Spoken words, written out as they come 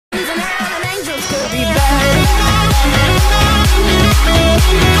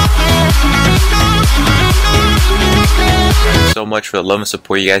much for the love and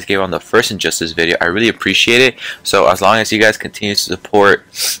support you guys gave on the first Injustice video. I really appreciate it. So as long as you guys continue to support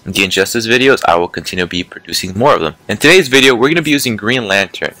the Injustice videos, I will continue to be producing more of them. In today's video, we're going to be using Green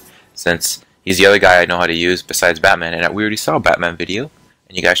Lantern, since he's the other guy I know how to use besides Batman, and we already saw a Batman video,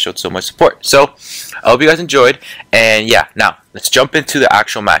 and you guys showed so much support. So I hope you guys enjoyed, and yeah, now let's jump into the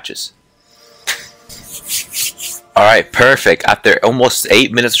actual matches. Alright, perfect. After almost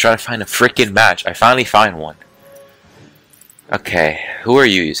 8 minutes trying to find a freaking match, I finally find one. Okay, who are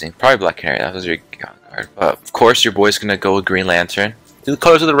you using? Probably Black Canary. That was your card. But of course, your boy's gonna go with Green Lantern. Do the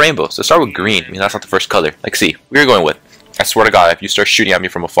colors of the rainbow. So start with green. I mean, that's not the first color. Like, see, we're going with. I swear to God, if you start shooting at me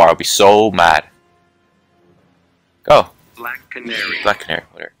from afar, I'll be so mad. Go. Black Canary. Black Canary,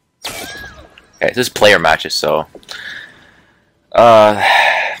 whatever. Okay, this is player matches, so.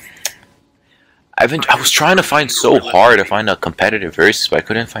 I was trying to find so hard to find a competitive versus, but I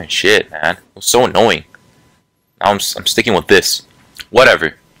couldn't find shit, man. It was so annoying. Now I'm sticking with this.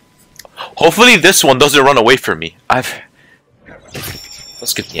 Whatever. Hopefully this one doesn't run away from me. Let's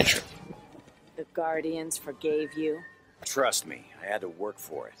skip the intro. The Guardians forgave you? Trust me, I had to work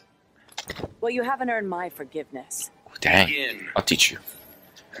for it. Well, you haven't earned my forgiveness. Oh, dang. I'll teach you.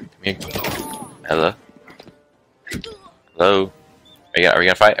 Come here. Hello? Hello? Are we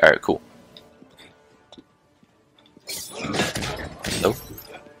gonna fight? Alright, cool. Hello?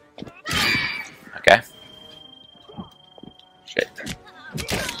 Okay. Shit.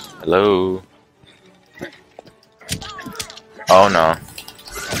 Hello? Oh no.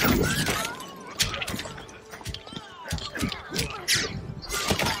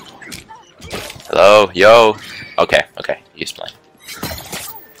 Hello? Yo? Okay, okay. He's playing.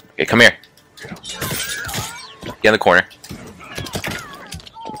 Okay, come here. Get in the corner.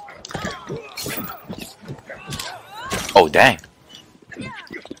 Oh, dang.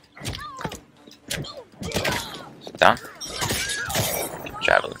 Sit down.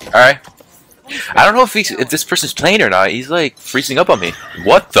 Javelin. Alright. I don't know if this person's playing or not. He's like freezing up on me.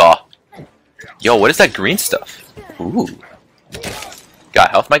 What the? Yo, what is that green stuff? Ooh.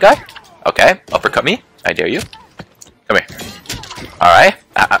 Got health, my guy? Okay. Uppercut me. I dare you. Come here. Alright.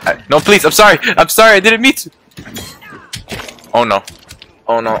 No, please. I'm sorry. I'm sorry. I didn't mean to. Oh, no.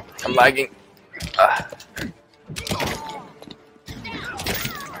 Oh, no. I'm lagging.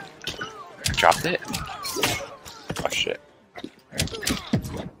 Dropped it. Oh shit.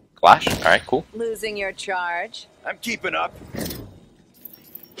 Clash? Alright, cool. Losing your charge? I'm keeping up.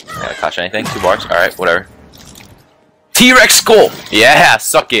 Gotta clash anything? 2 bars? Alright, whatever. T-Rex skull! Yeah,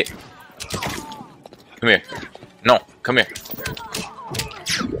 suck it! Come here. No, come here.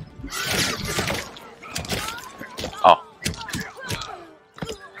 Oh.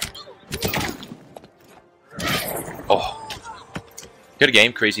 Oh. Good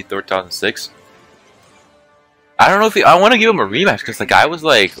game, Crazy Thor 2006. I don't know if I want to give him a rematch because the guy was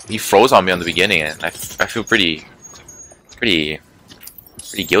like, he froze on me on the beginning, and I feel pretty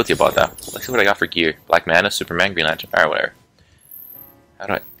guilty about that. Let's see what I got for gear. Black Mana, Superman, Green Lantern. Alright, whatever. How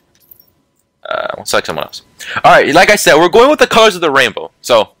do I'll select someone else. Alright, like I said, we're going with the colors of the rainbow.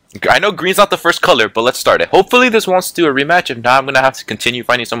 So, I know green's not the first color, but let's start it. Hopefully this wants to do a rematch. If not, I'm going to have to continue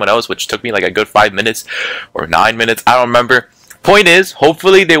finding someone else, which took me like a good 5 minutes or 9 minutes. I don't remember. Point is,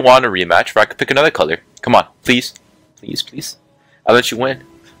 hopefully they want a rematch where I could pick another color. Come on, please. Please, please. I'll let you win.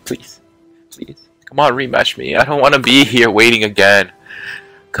 Please. Please. Come on, rematch me. I don't want to be here waiting again.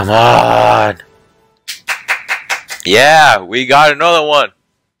 Come on. Yeah, we got another one.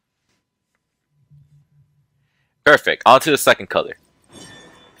 Perfect. On to the second color.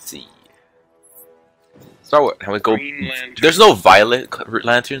 Let's see. Start with, how we go. There's no violet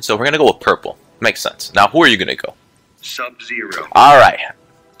lantern, so we're going to go with purple. Makes sense. Now, who are you going to go? Sub-Zero. Alright.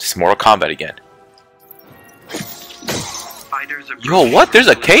 Just Mortal Kombat again. Yo, what? There's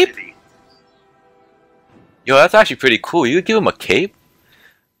a cape? Yo, that's actually pretty cool. You could give him a cape?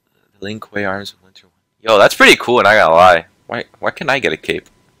 The Lin Kuei Arms of Winter. Yo, that's pretty cool, and I gotta lie. Why can't I get a cape?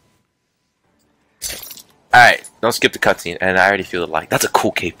 Alright, don't skip the cutscene, and I already feel it like. That's a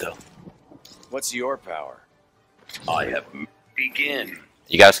cool cape, though. What's your power? I have begin.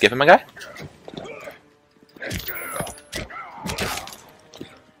 You gotta skip him, my guy?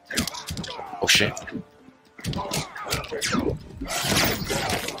 Oh shit.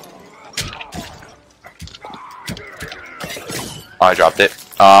 Oh, I dropped it.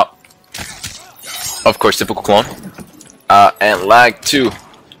 Of course, typical clone. And lag 2.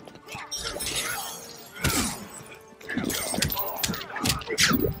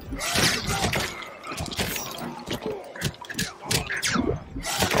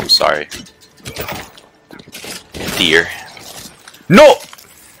 I'm sorry. Dear. No!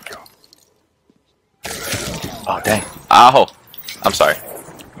 Oh, dang. Ow. I'm sorry.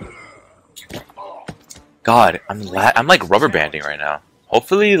 God, I'm like rubber banding right now.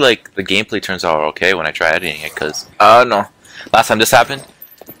 Hopefully, like the gameplay turns out okay when I try editing it. Cause no, last time this happened.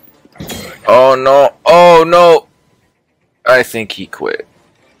 Oh no! Oh no! I think he quit.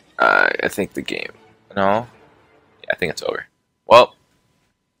 I think the game. No. Yeah, I think it's over. Well.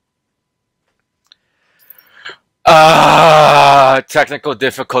 Technical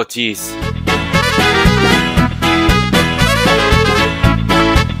difficulties.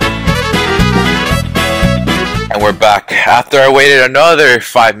 And we're back. After I waited another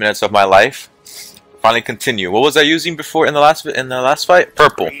 5 minutes of my life, finally continue. What was I using before in the last fight?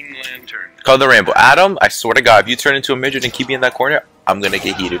 Purple. Green Lantern. Color the rainbow. Adam, I swear to God, if you turn into a midget and keep me in that corner, I'm gonna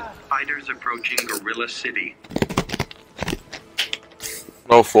get heated. Fighters approaching Gorilla City.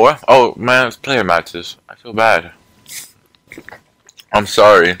 Oh, 4? Oh man, it's player matches. I feel bad. I'm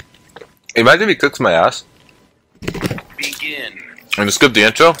sorry. Imagine if he kicks my ass. Begin. And to skip the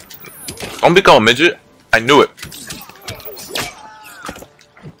intro. Don't become a midget. I knew it.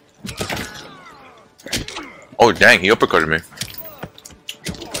 Oh dang, he uppercutted me.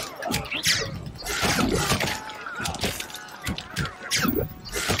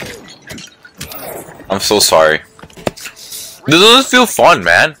 I'm so sorry. This doesn't feel fun,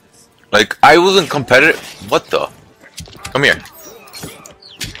 man. Like, I wasn't competitive. What the? Come here.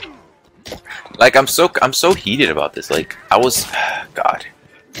 Like, I'm so heated about this. Like, I was... God.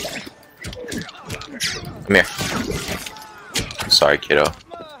 Come here. I'm sorry, kiddo.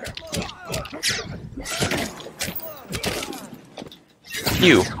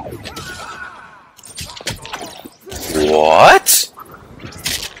 You. What?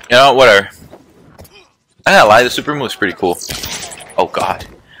 You know, whatever. I gotta lie, the super move's pretty cool. Oh god.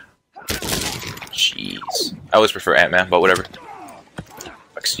 Jeez. I always prefer Ant-Man, but whatever.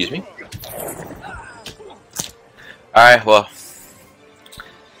 Excuse me? Alright, well.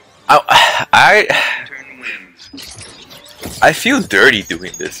 I feel dirty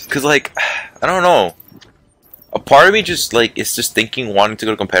doing this. Cause like, I don't know. A part of me just like, is just thinking wanting to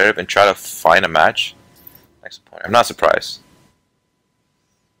go competitive and try to find a match. Next point. I'm not surprised.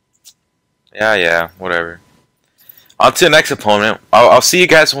 Yeah, whatever. On to the next opponent. I'll see you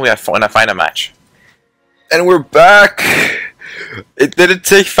guys when I find a match. And we're back. It didn't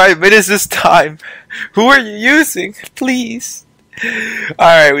take 5 minutes this time. Who are you using? Please.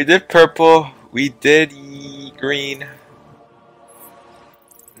 Alright, we did purple. We did green.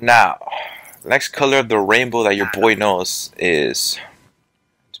 Now, the next color of the rainbow that your boy knows is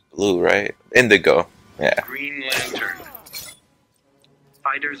it's blue, right? Indigo. Yeah. Green Lantern.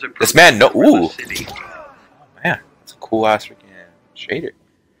 Fighters This man, no. Ooh. City. Man, that's a cool ass freaking shader.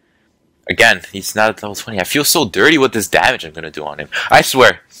 Again, he's not at level 20. I feel so dirty with this damage I'm gonna do on him. I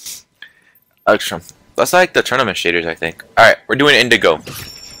swear. Extra. That's like the tournament shaders, I think. Alright, we're doing indigo.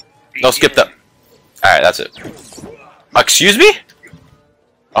 No, skip that. Alright, that's it. Excuse me?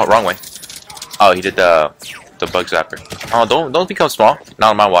 Oh, wrong way. Oh, he did the bug zapper. Oh, don't become small.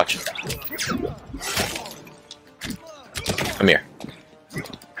 Not on my watch. Come here.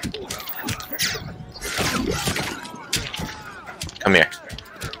 Come here.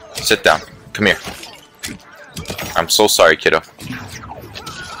 Sit down. Come here. I'm so sorry, kiddo.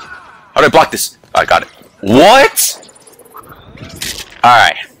 How do I block this? I got it. What?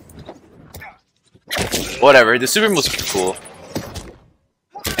 Alright. Whatever. The super move's cool.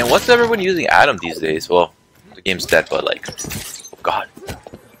 And what's everyone using Adam these days? Well, the game's dead, but like... Oh, God.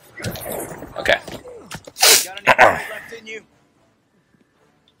 Okay.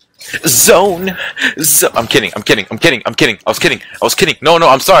 Zone. I'm kidding. I was kidding. No,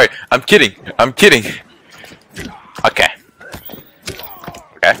 I'm sorry. I'm kidding. Okay.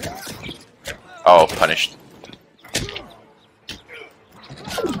 Oh, punished.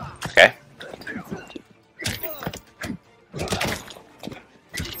 Okay.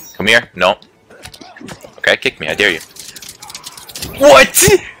 Come here. No. Okay, kick me. I dare you. What?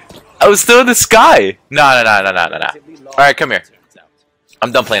 I was still in the sky. No. Alright, come here.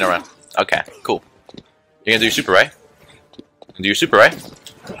 I'm done playing around. Okay, cool. You're gonna do your super, right? Do your super, right?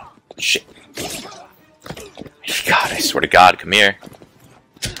 Shit. God, I swear to God, come here.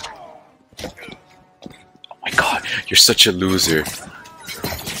 Oh my God, you're such a loser.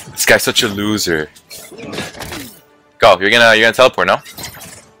 This guy's such a loser. Go, you're gonna teleport, no?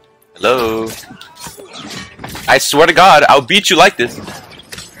 Hello? I swear to God, I'll beat you like this.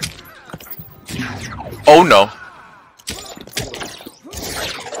 Oh no.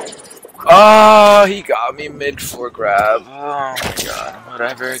 Oh, he got me mid for grab. Oh my God,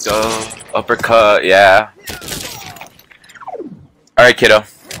 whatever, go. Uppercut, yeah. Alright, kiddo.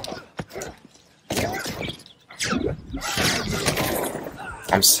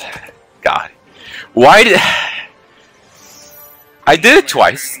 God. Why did... I did it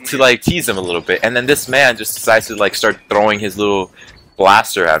twice to like tease him a little bit, and then this man just decides to like start throwing his little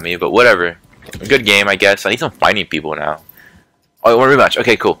blaster at me, but whatever. Good game, I guess. I need some fighting people now. Oh, one rematch.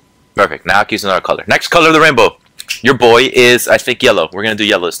 Okay, cool. Perfect. Now I can use another color. Next color of the rainbow. Your boy is, I think, yellow. We're going to do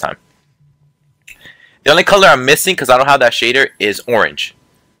yellow this time. The only color I'm missing, because I don't have that shader, is orange.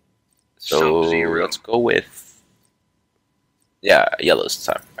 So, let's go with... Yeah, yellow this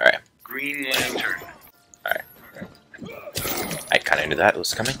time. Alright. Green Lantern. Alright. I kind of knew that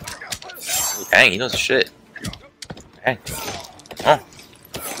was coming. Ooh, dang, he knows the shit. Dang. Oh.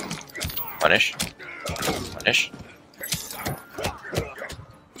 Punish. Punish.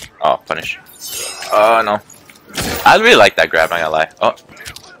 Oh, punish. Oh, no. I really like that grab, not gonna lie. Oh.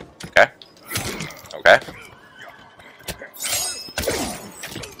 Okay. Okay.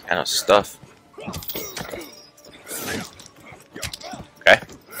 Kind of stuff. Okay.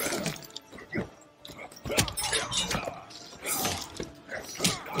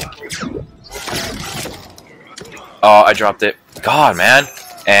 Oh, I dropped it. God, man.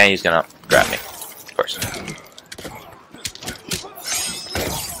 And he's gonna grab me. Of course.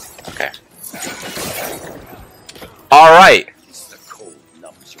 Okay. Alright.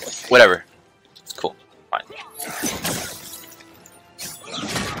 Whatever. It's cool. Fine.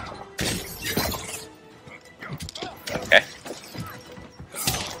 Okay.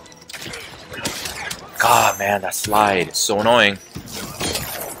 God, man, that slide is so annoying.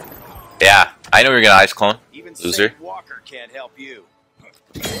 Yeah, I know you're gonna ice clone. Loser. Walker can't help you.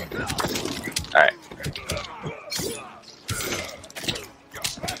 Alright.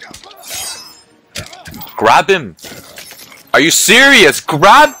 Grab him! Are you serious?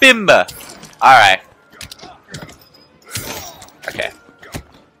 Grab him! Alright. Okay.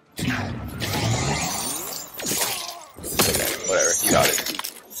 Whatever, you got it.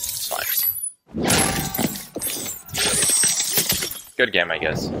 It's fine. Good game, I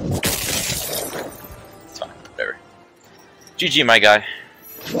guess. It's fine, whatever. GG, my guy.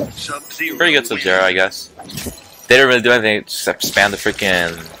 Sub-Zero. Pretty good Sub-Zero, I guess. They didn't really do anything except spam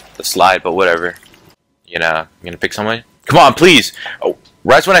the slide, but whatever. You know, I'm gonna pick someone. Come on, please! Oh,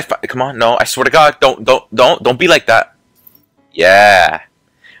 right when come on, no, I swear to God, don't be like that. Yeah.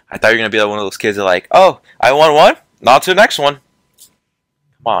 I thought you were gonna be like one of those kids that are like, oh, I won one, not to the next one.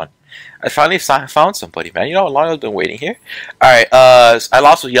 Come on. I finally found somebody, man. You know how long I've been waiting here? Alright, I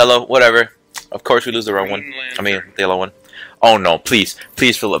lost with yellow, whatever. Of course we lose the red one. I mean, the yellow one. Oh no, please.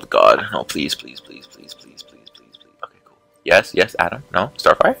 Please, for the love of God. No, please, please, please, please, please, please, please, please. Okay, cool. Yes, yes, Adam. No?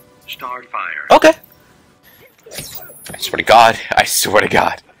 Starfire? Starfire. Okay. I swear to God. I swear to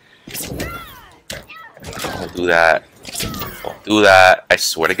God. Don't do that. Don't do that. I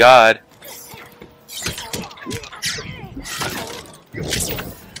swear to God.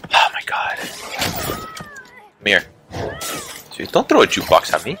 Oh my God. Come here. Dude, don't throw a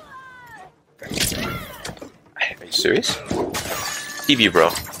jukebox at me. Are you serious? TV, bro.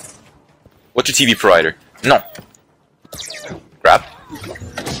 What's your TV provider? No. Grab.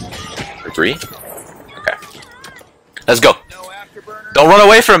 For 3. Okay. Let's go. Don't run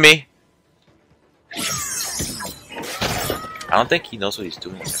away from me. I don't think he knows what he's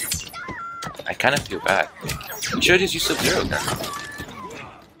doing. I kind of feel bad. You should just use Sub-Zero then.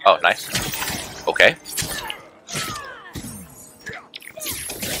 Oh, nice. Okay.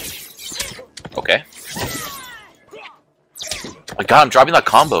 Okay. Oh my God, I'm dropping that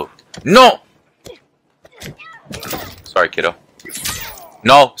combo. No! Sorry, kiddo.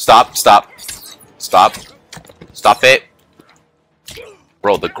 No, stop, stop. Stop. Stop it.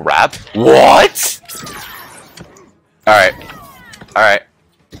 Bro, the grab? What? Alright. Alright.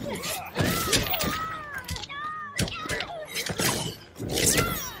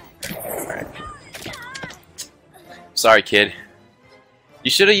 Alright. Sorry, kid. You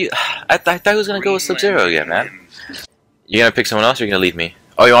should've I thought he was gonna go with Sub-Zero again, man. You gonna pick someone else or you gonna leave me?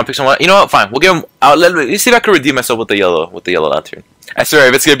 Oh, you wanna pick someone else? You know what? Fine. We'll give him... let's see if I can redeem myself with the yellow lantern. I swear,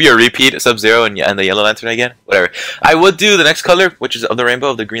 if it's gonna be a repeat, Sub-Zero and the yellow lantern again, whatever. I would do the next color, which is of the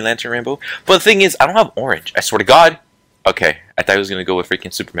rainbow, of the Green Lantern rainbow. But the thing is, I don't have orange. I swear to God. Okay, I thought he was gonna go with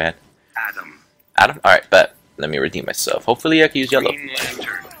freaking Superman. Adam. Adam? Alright, bet. Let me redeem myself. Hopefully I can use yellow. Green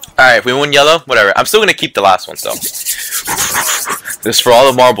Lantern. Alright, if we win yellow, whatever. I'm still gonna keep the last one, so. This is for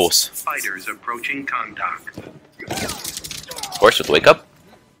all the marbles. Fighters approaching contact. Of course, with wake up.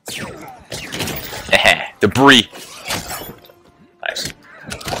 Debris. Nice.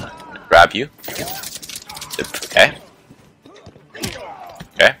 Grab you. Okay.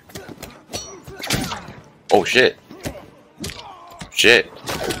 Okay. Oh shit. Shit.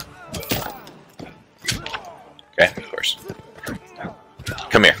 Okay, of course.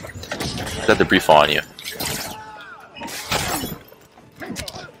 that debris fall on you.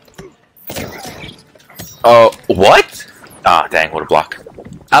 Oh, what? Ah, dang, what a block.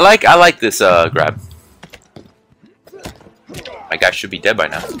 I like this grab. My guy should be dead by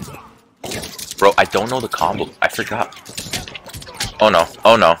now. Bro, I don't know the combo. I forgot. Oh no,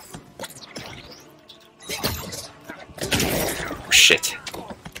 oh no. Shit.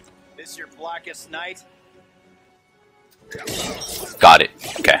 This your blackest night? Got it.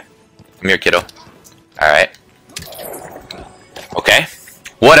 Okay. Come here, kiddo. Alright. Okay.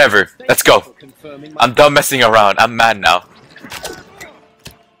 Whatever. Let's go. I'm done messing around. I'm mad now.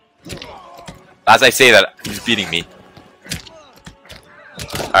 As I say that, he's beating me.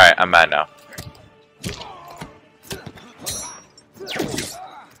 Alright, I'm mad now.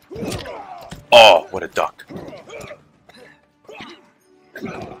 Oh, what a duck.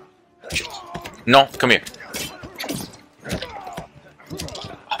 No, come here.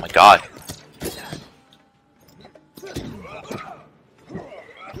 Oh my god.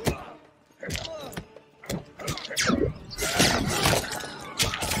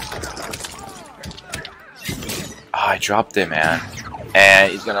 I dropped it, man.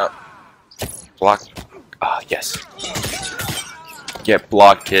 And he's gonna block. Ah, yes. Get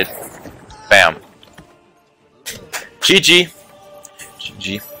blocked, kid. Bam. GG.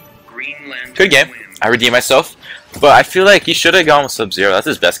 GG. Greenland. Good game. I redeemed myself. But I feel like he should have gone with Sub-Zero. That's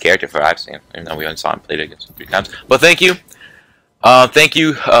his best character for I've seen. Even though we only saw him played against him 3 times. But thank you. Thank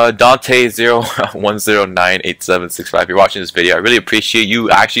you, Dante01098765. You're watching this video. I really appreciate you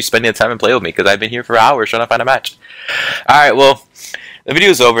actually spending the time and play with me because I've been here for hours trying to find a match. Alright, well, the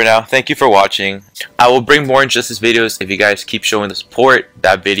video is over now. Thank you for watching. I will bring more Injustice videos if you guys keep showing the support.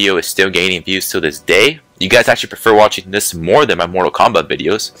 That video is still gaining views to this day. You guys actually prefer watching this more than my Mortal Kombat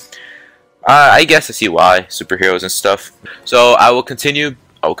videos. I guess I see why. Superheroes and stuff. So I will continue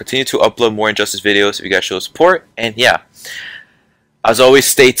to upload more Injustice videos if you guys show support. And yeah. As always,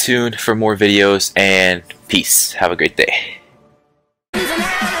 stay tuned for more videos, and peace. Have a great day.